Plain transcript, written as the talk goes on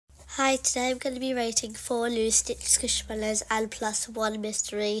Hi, today I'm going to be rating 4 loose stitch squishmallows and plus 1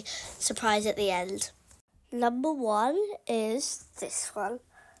 mystery surprise at the end. Number 1 is this one.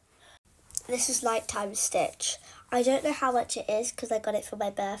 This is Nighttime Stitch. I don't know how much it is because I got it for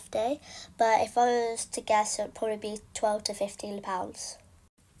my birthday, but if I was to guess, it would probably be £12 to £15.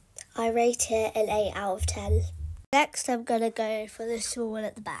 I rate it an 8 out of 10. Next, I'm going to go for the small one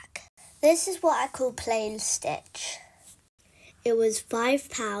at the back. This is what I call plain stitch. It was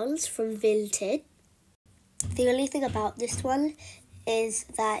 £5 from Vinted. The only thing about this one is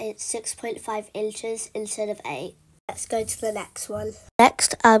that it's 6.5 inches instead of 8. Let's go to the next one.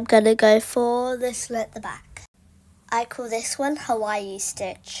 Next, I'm going to go for this one at the back. I call this one Hawaii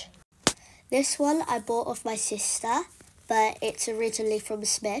Stitch. This one I bought off my sister, but it's originally from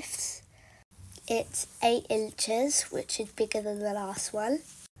Smith's. It's 8 inches, which is bigger than the last one.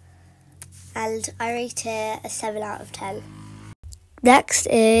 And I rate it a 7 out of 10. Next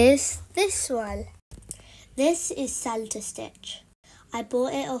is this one. This is Santa Stitch. I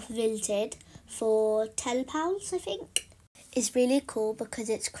bought it off Vinted for £10, I think. It's really cool because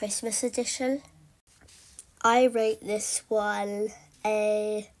it's Christmas edition. I rate this one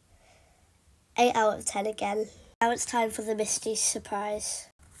a 8 out of 10 again. Now it's time for the mystery surprise.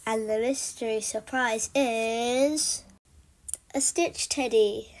 And the mystery surprise is a Stitch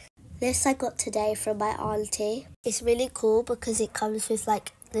teddy. This I got today from my auntie. It's really cool because it comes with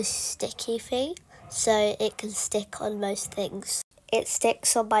like this sticky thing, so it can stick on most things. It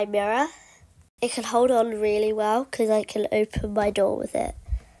sticks on my mirror. It can hold on really well because I can open my door with it.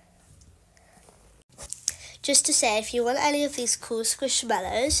 Just to say, if you want any of these cool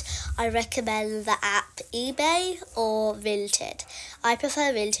squishmallows, I recommend the app eBay or Vinted. I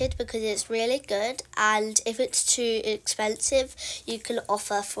prefer Vinted because it's really good, and if it's too expensive, you can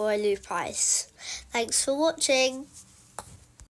offer for a new price. Thanks for watching.